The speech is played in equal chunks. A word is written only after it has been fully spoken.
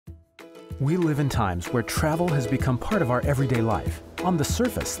We live in times where travel has become part of our everyday life. On the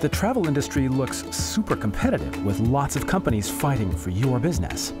surface, the travel industry looks super competitive with lots of companies fighting for your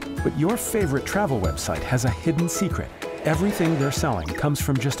business. But your favorite travel website has a hidden secret. Everything they're selling comes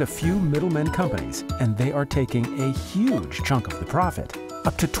from just a few middlemen companies, and they are taking a huge chunk of the profit,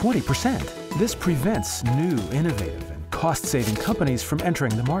 up to 20%. This prevents new, innovative, and cost-saving companies from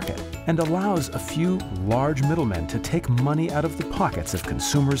entering the market and allows a few large middlemen to take money out of the pockets of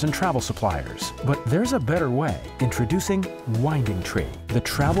consumers and travel suppliers. But there's a better way. Introducing Winding Tree, the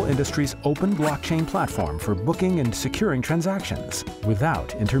travel industry's open blockchain platform for booking and securing transactions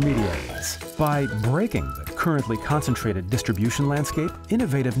without intermediaries. By breaking the currently concentrated distribution landscape,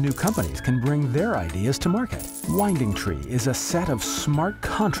 innovative new companies can bring their ideas to market. Winding Tree is a set of smart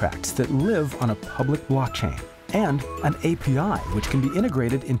contracts that live on a public blockchain, and an API which can be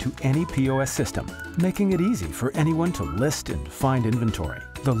integrated into any POS system, making it easy for anyone to list and find inventory.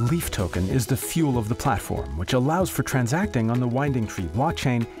 The Leaf token is the fuel of the platform, which allows for transacting on the Winding Tree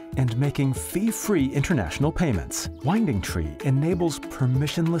blockchain and making fee-free international payments. Winding Tree enables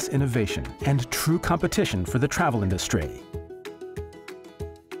permissionless innovation and true competition for the travel industry.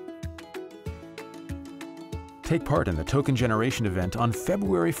 Take part in the token generation event on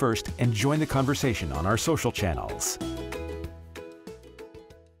February 1st and join the conversation on our social channels.